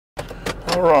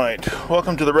Alright,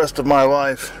 welcome to the rest of my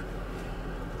life.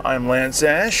 I'm Lance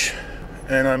Ash,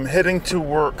 and I'm heading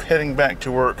back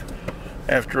to work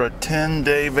after a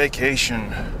 10-day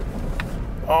vacation.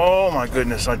 Oh my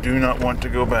goodness, I do not want to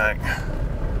go back.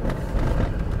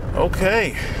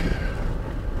 Okay.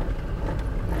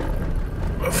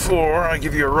 Before I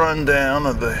give you a rundown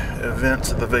of the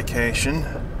events of the vacation,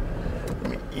 let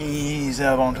me ease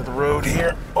out onto the road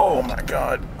here. Oh my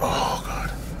God. Oh God.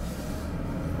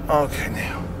 Okay,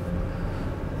 now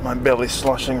my belly's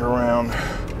sloshing around.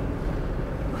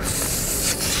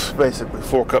 Basically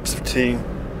 4 cups of tea.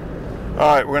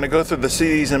 Alright, we're going to go through the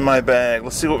CDs in my bag.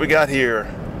 Let's see what we got here.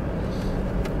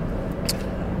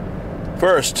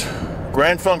 First,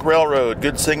 Grand Funk Railroad,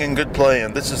 Good Singing, Good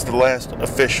Playing. This is the last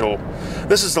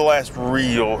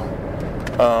real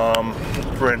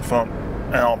Grand Funk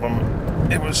album.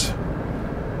 It was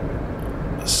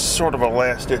sort of a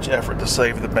last-ditch effort to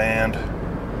save the band.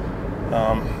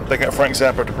 They got Frank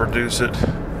Zappa to produce it.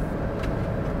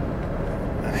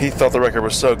 He thought the record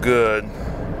was so good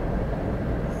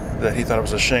that he thought it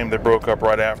was a shame they broke up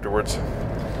right afterwards.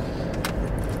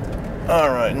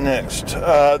 Alright, next.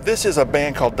 This is a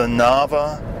band called The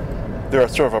Nava. They're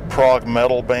sort of a prog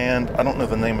metal band. I don't know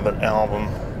the name of their album.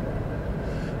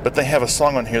 But they have a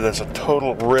song on here that's a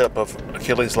total rip of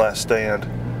Achilles' Last Stand.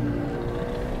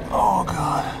 Oh,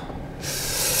 God.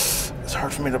 It's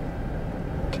hard for me to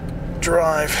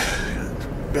drive.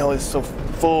 Belly's so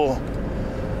full.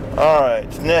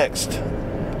 Alright, next.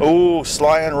 Oh,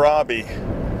 Sly and Robbie.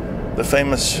 The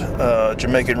famous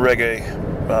Jamaican reggae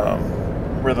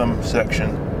rhythm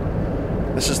section.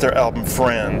 This is their album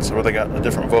Friends, where they got a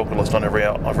different vocalist on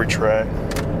every track.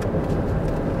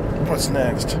 What's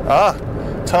next?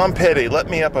 Tom Petty, Let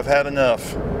Me Up, I've Had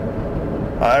Enough.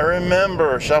 I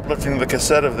remember shoplifting the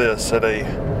cassette of this at a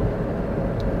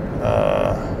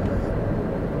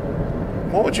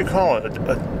what would you call it?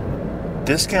 A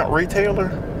discount retailer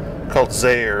called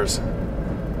Zayres.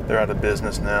 They're out of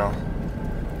business now.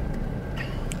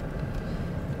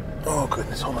 Oh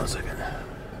goodness, hold on a second.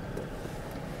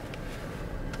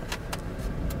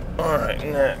 Alright,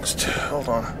 next. Hold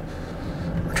on.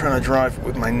 I'm trying to drive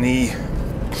with my knee.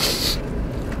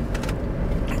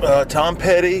 Tom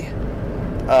Petty,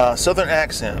 Southern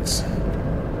Accents.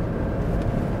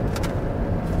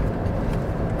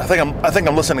 I think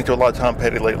I'm listening to a lot of Tom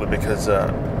Petty lately because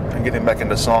I'm getting back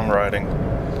into songwriting.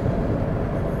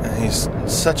 And he's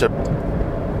such a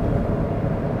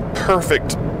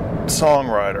perfect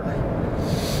songwriter.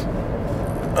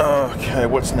 Okay,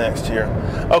 what's next here?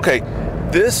 Okay,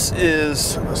 this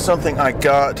is something I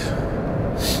got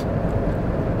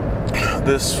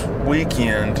this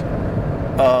weekend.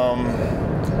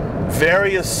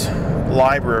 Various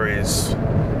libraries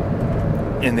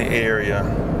in the area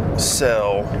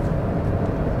sell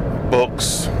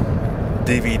books,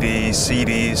 DVDs,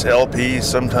 CDs, LPs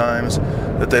sometimes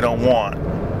that they don't want.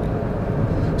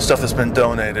 Stuff that's been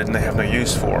donated and they have no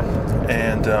use for.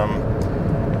 And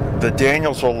the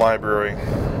Danielsville Library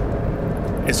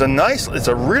is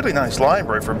a really nice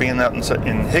library for being out in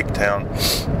Hicktown.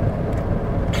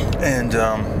 And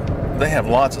they have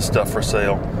lots of stuff for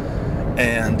sale.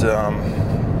 And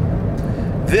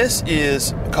this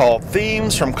is called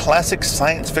Themes from Classic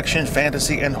Science Fiction,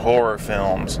 Fantasy, and Horror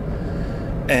Films.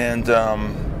 And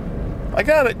I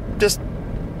got it just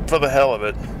for the hell of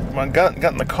it. When I got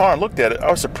in the car and looked at it, I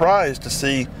was surprised to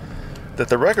see that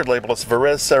the record label is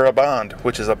Varese Sarabande,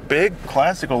 which is a big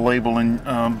classical label in,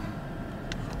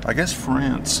 I guess,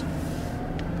 France.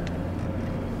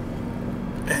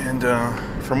 And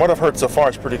from what I've heard so far,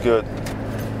 it's pretty good.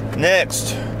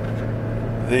 Next,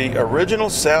 the original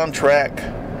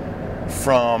soundtrack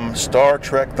from Star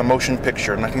Trek The Motion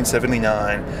Picture,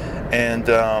 1979. And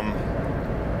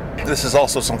this is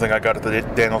also something I got at the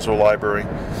Danielsville Library.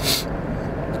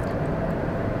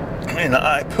 And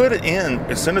I put it in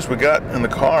as soon as we got in the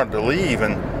car to leave,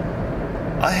 and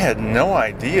I had no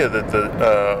idea that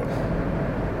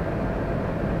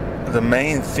the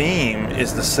main theme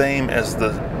is the same as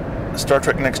the Star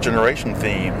Trek Next Generation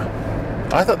theme.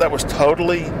 I thought that was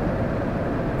totally...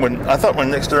 When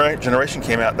Next Generation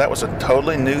came out, that was a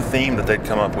totally new theme that they'd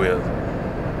come up with.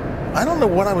 I don't know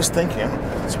what I was thinking.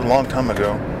 It's a long time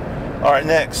ago. Alright,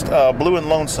 next, Blue and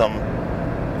Lonesome.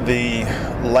 The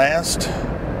last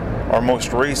or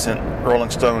most recent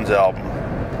Rolling Stones album.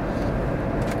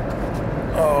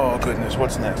 Oh goodness,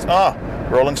 what's next?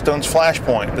 Rolling Stones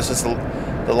Flashpoint. This is the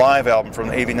live album from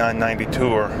the 89-90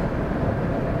 tour.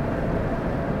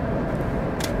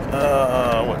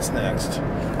 What's next?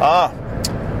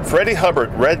 Freddie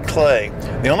Hubbard, Red Clay.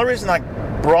 The only reason I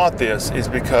brought this is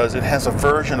because it has a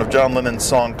version of John Lennon's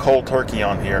song Cold Turkey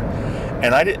on here.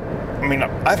 And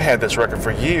I've had this record for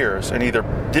years and either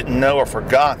didn't know or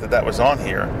forgot that was on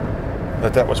here,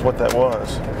 that was what that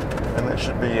was. And that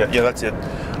should be it. Yeah, that's it.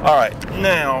 All right,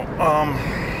 now,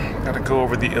 got to go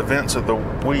over the events of the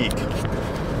week.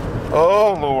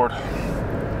 Oh, Lord.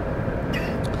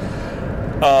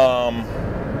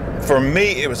 For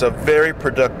me, it was a very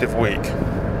productive week.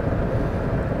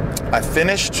 I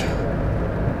finished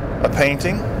a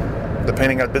painting, the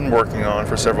painting I'd been working on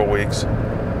for several weeks,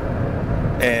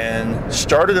 and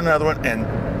started another one and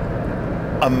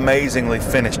amazingly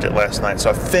finished it last night.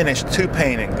 So I finished 2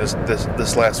 paintings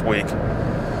this last week.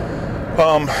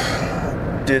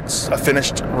 I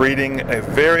finished reading a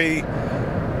very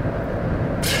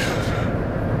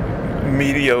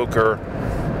mediocre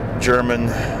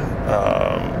German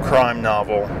crime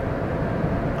novel.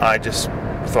 I just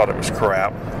thought it was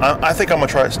crap. I think I'm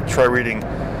gonna try reading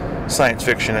science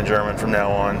fiction in German from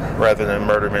now on rather than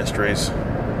murder mysteries.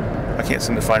 I can't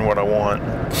seem to find what I want.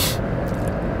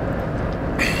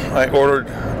 I ordered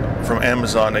from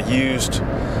Amazon a used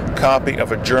copy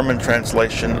of a German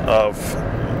translation of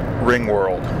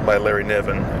Ringworld by Larry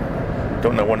Niven.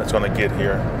 Don't know when it's going to get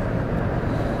here.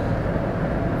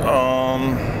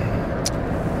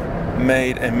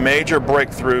 Made a major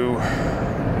breakthrough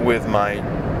with my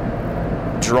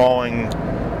drawing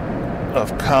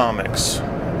of comics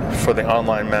for the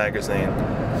online magazine.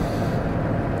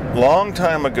 Long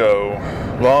time ago,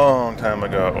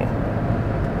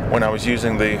 when I was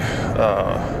using the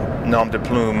Nom de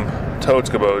Plume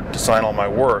Toadscabode to sign all my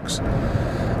works,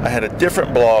 I had a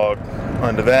different blog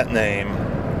under that name,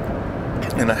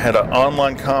 and I had an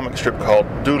online comic strip called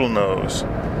Doodle Nose.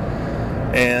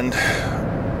 And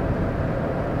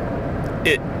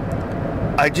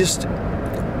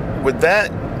with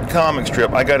that comic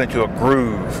strip, I got into a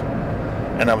groove,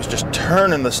 and I was just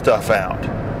turning the stuff out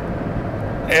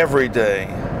every day,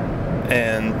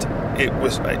 and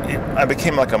I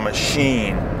became like a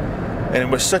machine, and it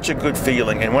was such a good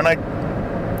feeling. And when I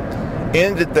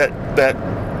ended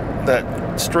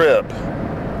that strip,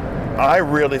 I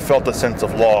really felt a sense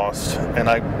of loss, and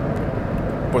I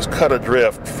was cut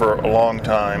adrift for a long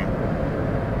time.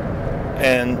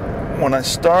 And when I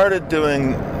started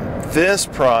doing this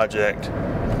project,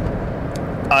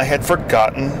 I had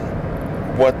forgotten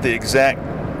what the exact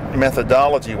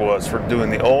methodology was for doing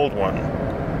the old one.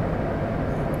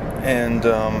 And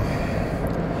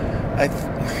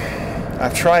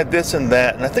I've tried this and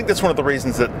that, and I think that's one of the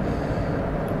reasons that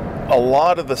a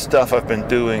lot of the stuff I've been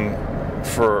doing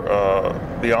for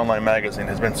the online magazine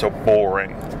has been so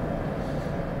boring.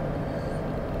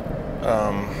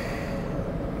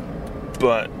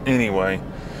 But anyway,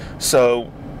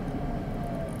 so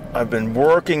I've been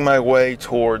working my way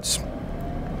towards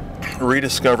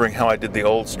rediscovering how I did the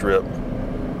old strip,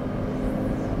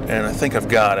 and I think I've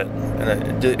got it.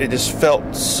 And it just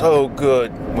felt so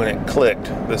good when it clicked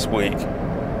this week.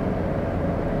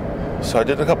 So I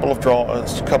did a couple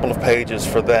of pages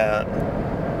for that.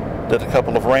 Did a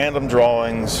couple of random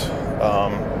drawings.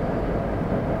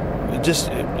 Just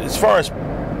as far as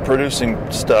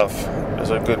producing stuff, it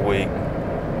was a good week.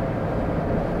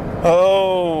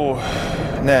 Oh,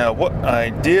 now what I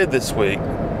did this week,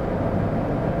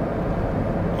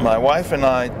 my wife and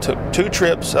I took 2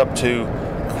 trips up to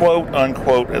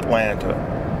quote-unquote Atlanta.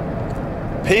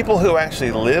 People who actually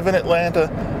live in Atlanta,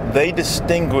 they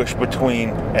distinguish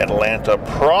between Atlanta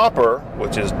proper,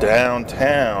 which is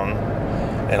downtown,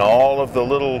 and all of the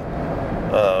little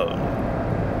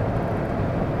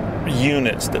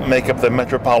units that make up the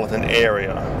metropolitan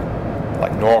area,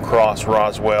 like Norcross,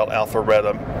 Roswell,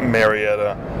 Alpharetta,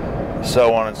 Marietta,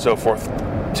 so on and so forth.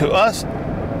 To us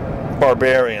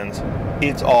barbarians,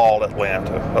 it's all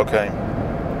Atlanta, okay?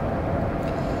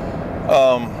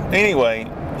 Anyway,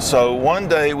 so one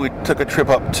day we took a trip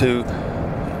up to,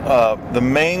 the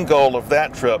main goal of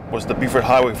that trip was the Beaufort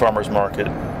Highway Farmers Market,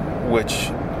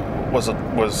 which was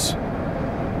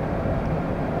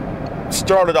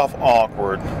started off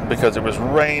awkward because it was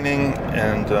raining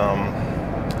and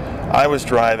I was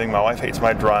driving. My wife hates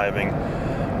my driving,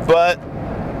 but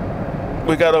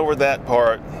we got over that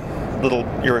part, little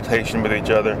irritation with each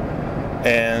other,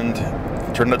 and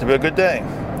it turned out to be a good day.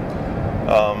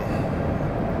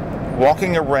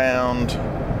 Walking around,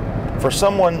 for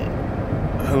someone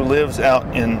who lives out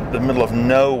in the middle of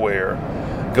nowhere,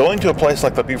 going to a place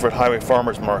like the Beaufort Highway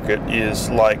Farmers Market is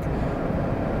like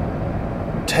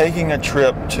taking a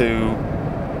trip to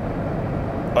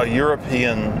a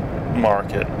European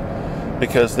market,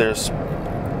 because there's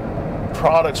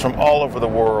products from all over the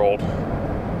world.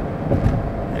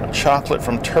 You know, chocolate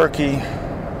from Turkey,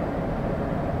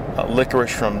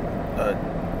 licorice from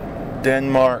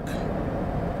Denmark,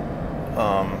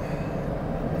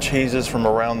 cheeses from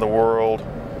around the world,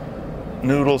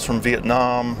 noodles from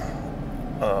Vietnam,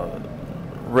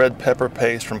 red pepper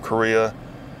paste from Korea.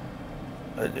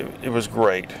 It was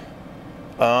great.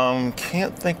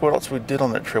 Can't think what else we did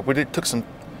on that trip. We took some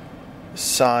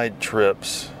side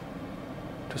trips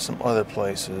to some other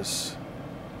places.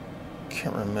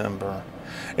 Can't remember.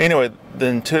 Anyway,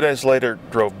 then 2 days later,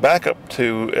 drove back up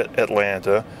to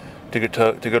Atlanta to go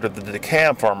to the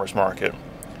DeKalb Farmers Market,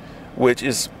 which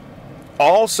is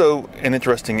also an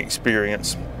interesting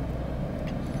experience.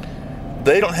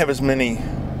 They don't have as many,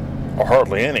 or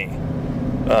hardly any,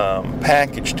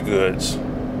 packaged goods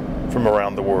from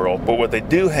around the world, but what they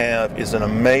do have is an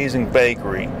amazing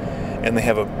bakery, and they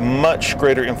have a much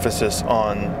greater emphasis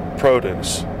on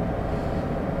produce.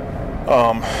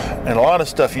 And a lot of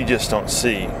stuff you just don't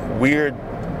see. Weird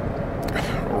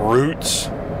roots,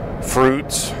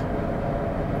 fruits,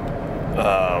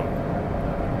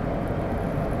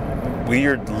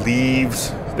 weird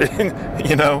leaves,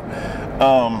 you know.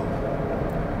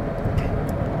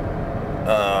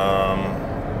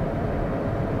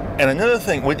 And another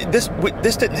thing,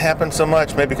 this didn't happen so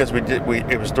much, maybe because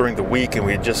it was during the week and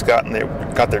we had just got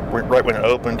there right when it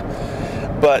opened.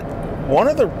 But one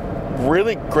of the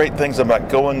really great things about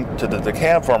going to the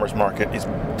DeKalb Farmers Market is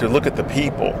to look at the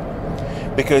people,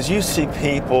 because you see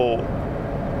people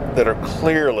that are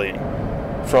clearly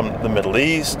from the Middle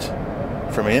East,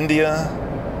 from India,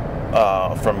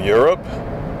 from Europe,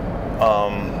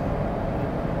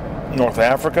 North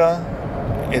Africa.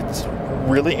 It's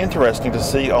really interesting to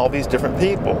see all these different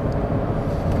people.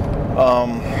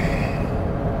 I'm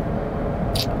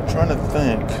trying to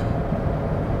think.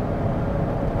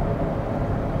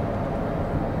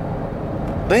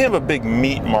 They have a big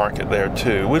meat market there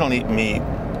too. We don't eat meat.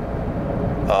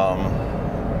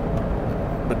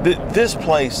 But this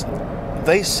place,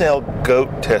 they sell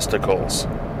goat testicles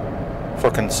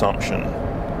for consumption.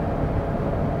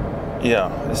 Yeah,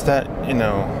 it's that,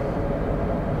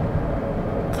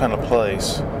 kind of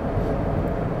place.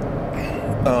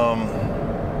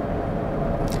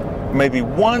 Maybe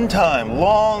one time,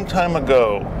 long time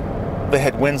ago, they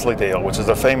had Wensleydale, which is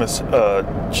a famous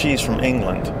cheese from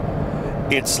England.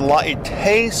 It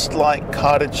tastes like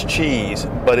cottage cheese,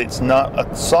 but it's not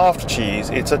a soft cheese.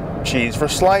 It's a cheese for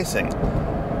slicing.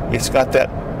 It's got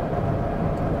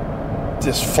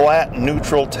this flat,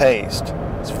 neutral taste.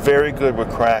 It's very good with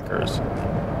crackers.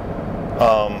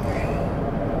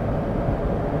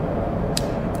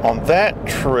 On that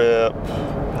trip,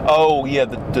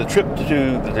 the trip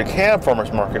to the DeKalb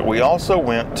Farmers Market, we also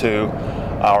went to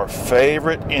our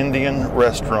favorite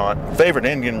restaurant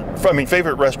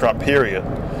period.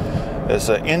 It's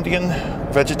an Indian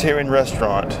vegetarian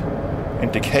restaurant in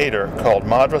Decatur called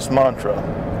Madras Mantra.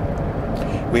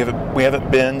 We haven't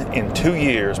been in 2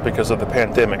 years because of the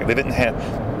pandemic. They didn't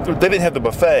have the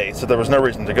buffet, so there was no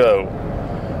reason to go.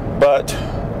 But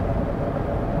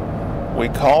we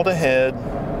called ahead.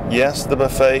 Yes, the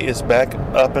buffet is back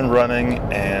up and running,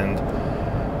 and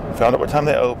found out what time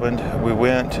they opened. We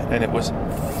went, and it was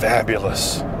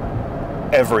fabulous.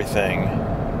 Everything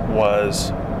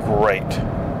was great.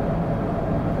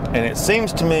 And it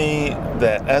seems to me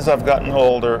that as I've gotten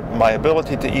older, my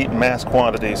ability to eat mass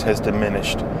quantities has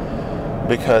diminished.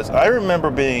 Because I remember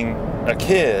being a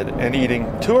kid and eating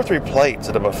 2 or 3 plates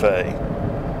at a buffet.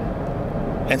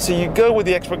 And so you go with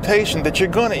the expectation that you're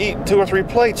going to eat 2 or 3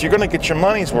 plates. You're going to get your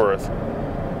money's worth.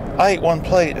 I ate 1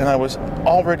 plate and I was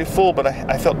already full, but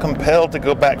I felt compelled to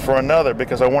go back for another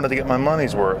because I wanted to get my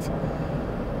money's worth.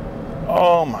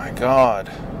 Oh my God.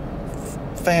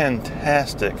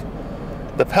 Fantastic.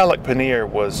 The palak paneer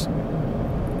was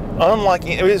unlike,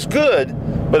 it was good,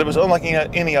 but it was unlike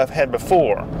any I've had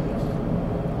before.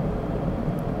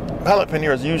 Palak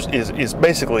paneer is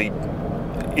basically,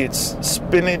 it's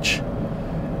spinach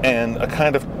and a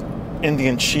kind of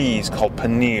Indian cheese called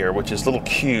paneer, which is little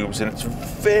cubes, and it's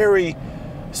very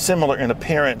similar in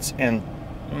appearance and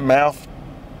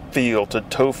mouthfeel to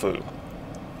tofu.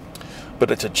 But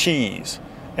it's a cheese,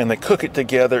 and they cook it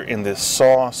together in this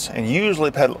sauce, and usually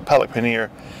palak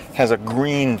paneer has a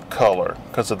green color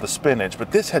because of the spinach,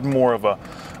 but this had more of a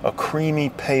creamy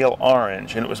pale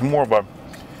orange, and it was more of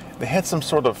they had some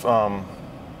sort of,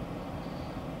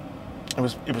 it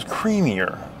was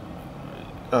creamier.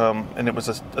 And it was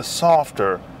a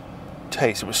softer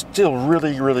taste. It was still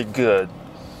really, really good.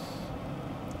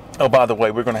 Oh, by the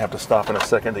way, we're going to have to stop in a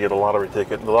second to get a lottery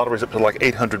ticket. The lottery's up to like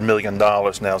 $800 million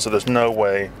now, so there's no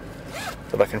way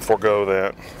that I can forego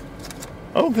that.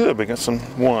 Oh, good. We got some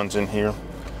ones in here.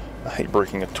 I hate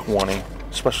breaking a 20,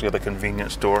 especially at the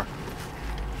convenience store.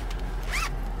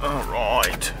 All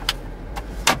right.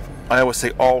 I always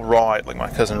say all right, like my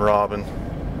cousin Robin.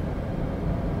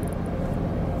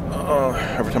 Oh,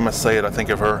 every time I say it, I think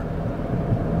of her.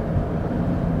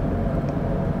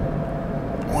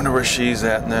 I wonder where she's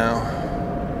at now.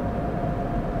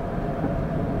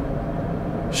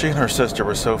 She and her sister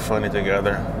were so funny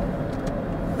together.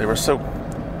 They were so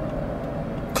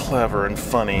clever and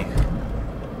funny.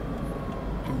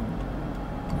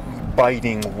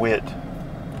 Biting wit.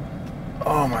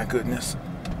 Oh my goodness.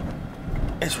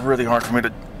 It's really hard for me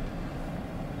to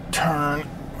turn.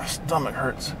 My stomach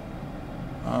hurts.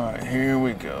 Alright, here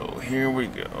we go.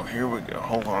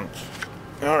 Hold on.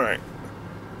 Alright.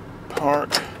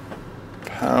 Park.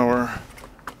 Power.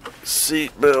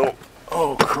 Seatbelt.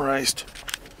 Oh Christ.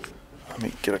 Let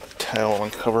me get a towel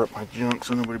and cover up my junk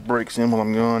so nobody breaks in while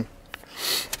I'm gone.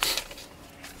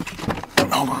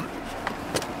 Hold on.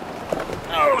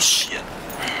 Oh shit.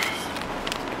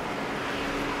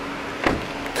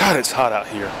 God, it's hot out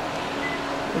here.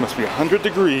 It must be 100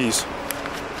 degrees.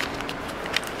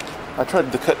 I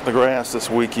tried to cut the grass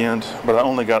this weekend, but I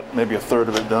only got maybe a third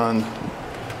of it done.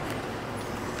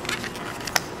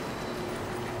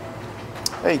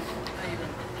 Hey,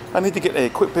 I need to get a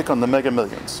quick pick on the Mega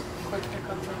Millions. Quick pick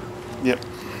on them? Yep.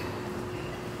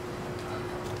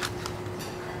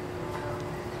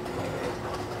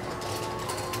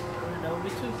 That would be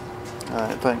two.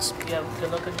 Alright, thanks. Yeah,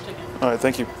 good luck on your ticket. Alright,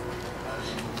 thank you.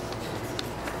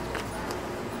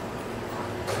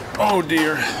 Oh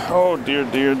dear. Oh dear.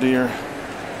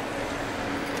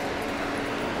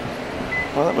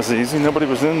 Well, that was easy. Nobody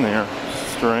was in there.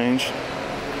 Strange.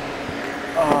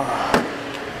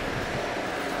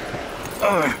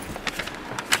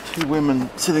 Two women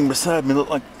sitting beside me look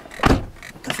like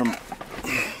they're from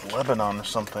Lebanon or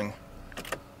something.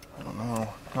 I don't know.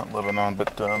 Not Lebanon, but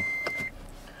hold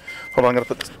on, I gotta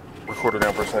put this recorder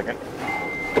down for a second.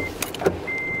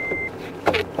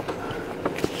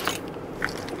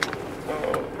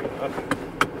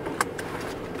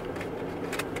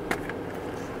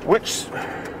 Which?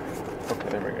 Okay,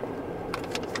 there we go.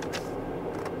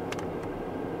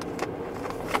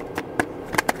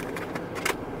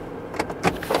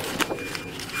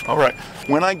 All right.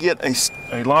 When I get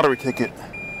a lottery ticket,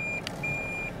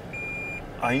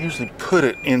 I usually put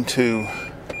it into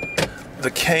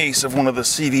the case of one of the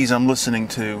CDs I'm listening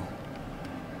to,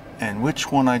 and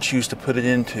which one I choose to put it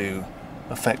into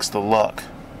affects the luck.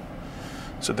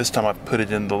 So this time I put it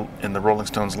in the Rolling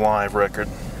Stones live record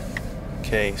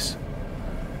case.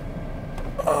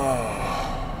 Oh,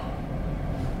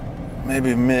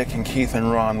 maybe Mick and Keith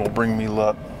and Ron will bring me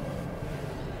luck.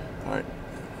 All right.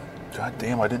 God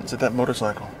damn, I didn't see that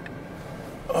motorcycle.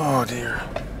 Oh dear.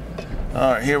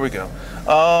 All right, here we go.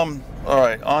 All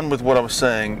right, on with what I was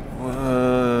saying.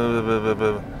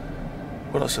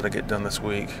 What else did I get done this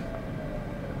week?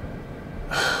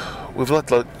 We've let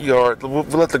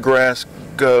the grass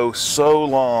go so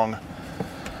long.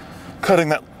 Cutting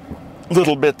that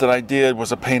little bit that I did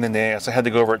was a pain in the ass. I had to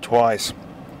go over it twice.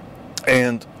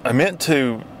 And I meant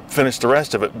to finish the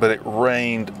rest of it, but it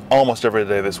rained almost every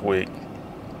day this week.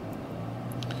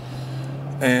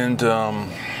 And,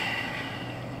 trying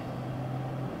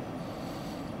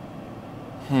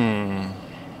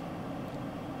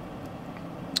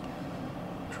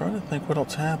to think what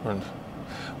else happened.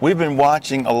 We've been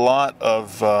watching a lot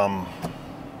of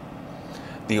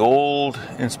the old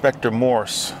Inspector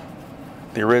Morse,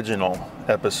 the original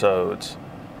episodes.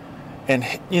 And,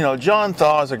 you know, John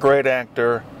Thaw is a great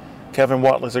actor. Kevin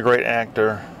Whatley's a great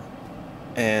actor.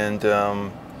 And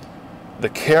the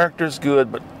character's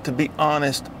good, but to be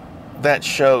honest, that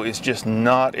show is just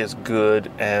not as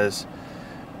good as...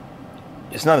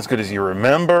 It's not as good as you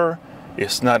remember.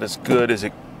 It's not as good as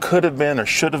it could have been or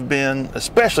should have been,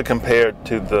 especially compared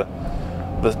to the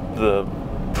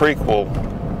prequel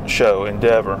show,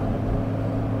 Endeavor.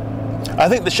 I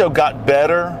think the show got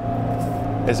better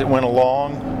as it went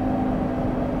along,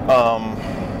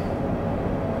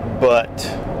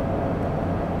 but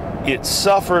it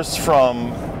suffers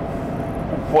from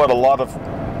what a lot of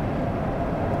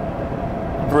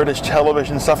British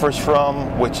television suffers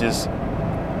from, which is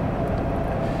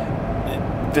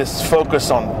this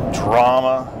focus on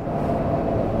drama,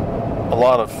 a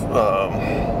lot of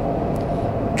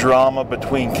drama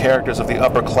between characters of the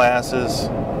upper classes.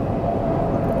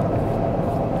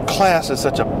 Class is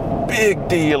such a big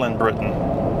deal in Britain.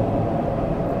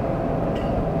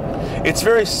 It's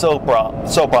very soap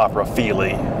opera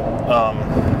feely.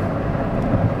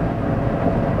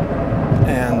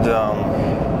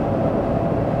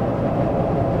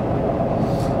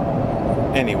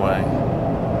 Anyway,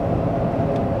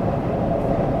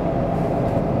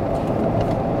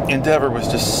 Endeavor was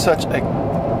just such a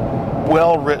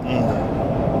well-written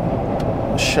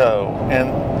show.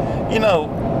 And, you know,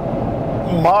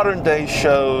 modern day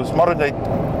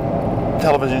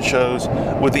television shows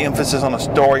with the emphasis on a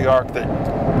story arc that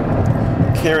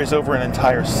carries over an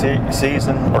entire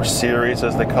season, or series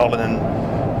as they call it in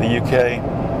the UK,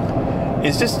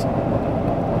 is just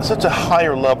such a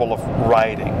higher level of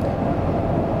writing,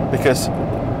 because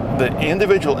the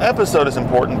individual episode is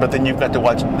important, but then you've got to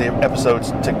watch the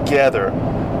episodes together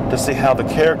to see how the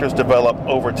characters develop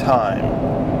over time.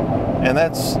 And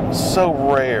that's so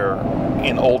rare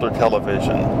in older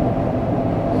television.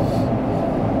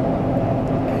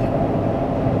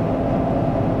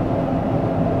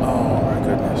 Oh my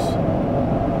goodness.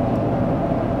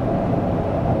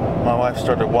 My wife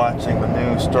started watching the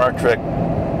new Star Trek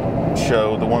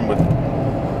show, the one with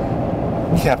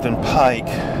Captain Pike.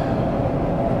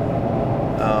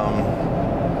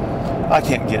 I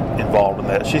can't get involved in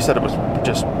that. She said it was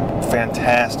just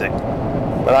fantastic,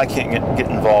 but I can't get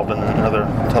involved in another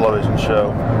television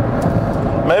show.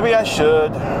 Maybe I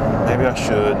should. Maybe I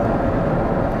should.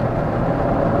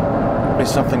 Be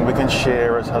something we can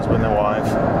share as husband and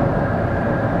wife.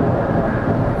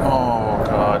 Oh,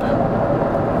 God.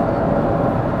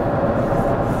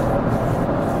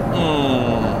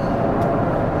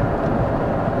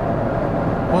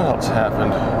 What else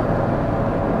happened?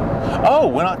 Oh,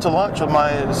 went out to lunch with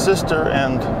my sister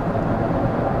and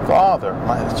father.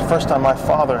 It's the first time my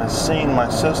father has seen my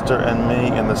sister and me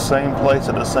in the same place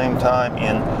at the same time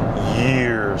in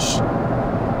years.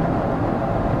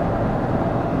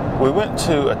 We went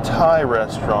to a Thai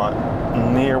restaurant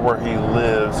near where he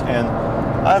lives, and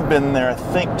I've been there I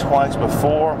think twice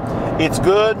before. It's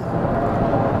good,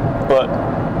 but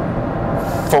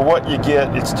for what you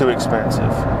get, it's too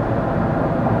expensive.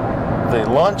 The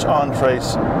lunch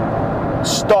entrees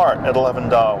start at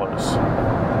 $11.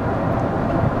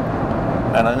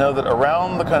 And I know that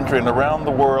around the country and around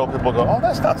the world, people go, oh,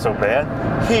 that's not so bad.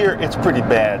 Here, it's pretty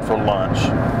bad for lunch,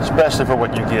 especially for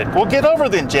what you get. Well, get over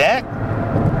then, Jack.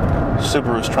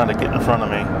 Subaru's trying to get in front of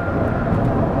me.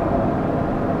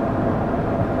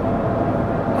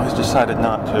 I just decided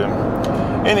not to.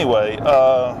 Anyway,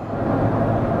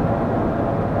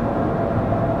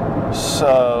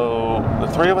 so the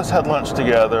three of us had lunch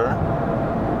together.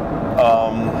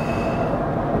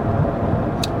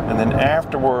 And then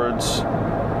afterwards,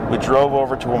 we drove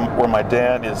over to where my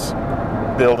dad is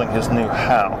building his new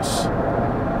house.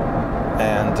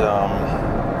 And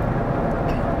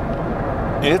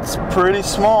it's pretty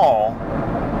small.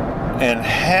 And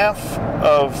half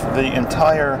of the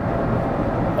entire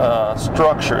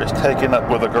structure is taken up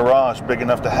with a garage big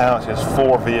enough to house his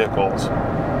 4 vehicles.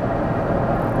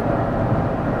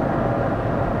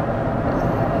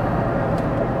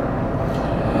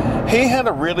 He had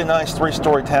a really nice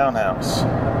 3-story townhouse,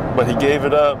 but he gave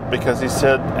it up because he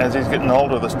said as he's getting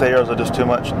older, the stairs are just too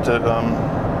much to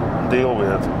deal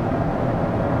with.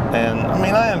 And I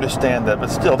mean, I understand that, but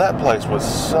still, that place was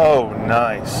so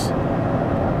nice.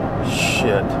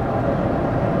 Shit.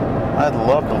 I'd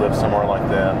love to live somewhere like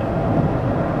that.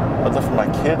 I'd love for my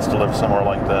kids to live somewhere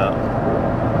like that.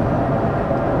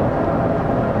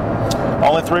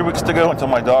 Only 3 weeks to go until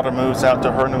my daughter moves out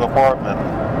to her new apartment.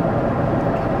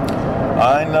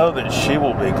 I know that she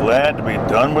will be glad to be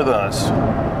done with us.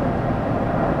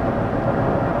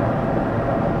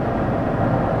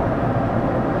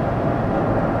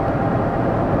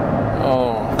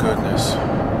 Oh, goodness.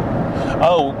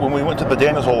 Oh, when we went to the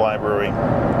Danielsville Library,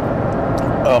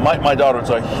 my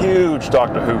daughter's a huge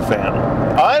Doctor Who fan.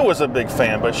 I was a big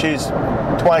fan, but she's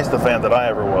twice the fan that I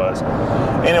ever was.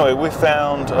 Anyway, we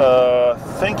found, I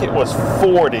think it was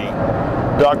 40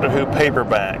 Doctor Who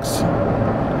paperbacks.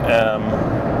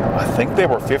 I think they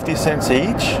were 50 cents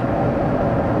each.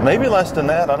 Maybe less than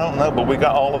that, I don't know, but we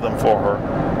got all of them for her.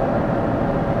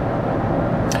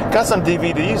 Got some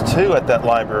DVDs too at that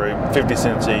library, 50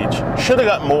 cents each. Should have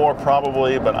got more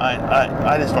probably, but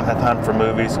I just don't have time for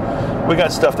movies. We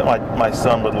got stuff that my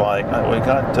son would like. We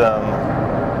got,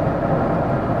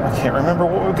 I can't remember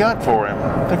what we got for him.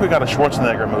 I think we got a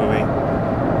Schwarzenegger movie.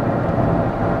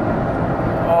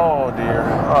 Oh dear.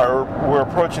 All right, we're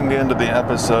approaching the end of the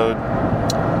episode.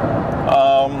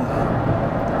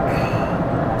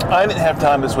 I didn't have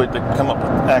time this week to come up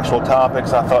with actual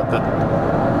topics. I thought that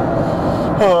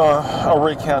a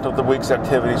recount of the week's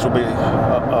activities will be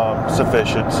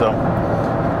sufficient. So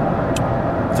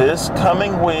this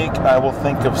coming week, I will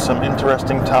think of some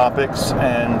interesting topics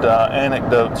and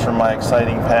anecdotes from my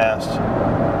exciting past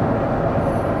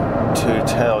to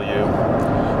tell you.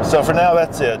 So for now,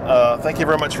 that's it. Thank you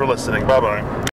very much for listening. Bye-bye.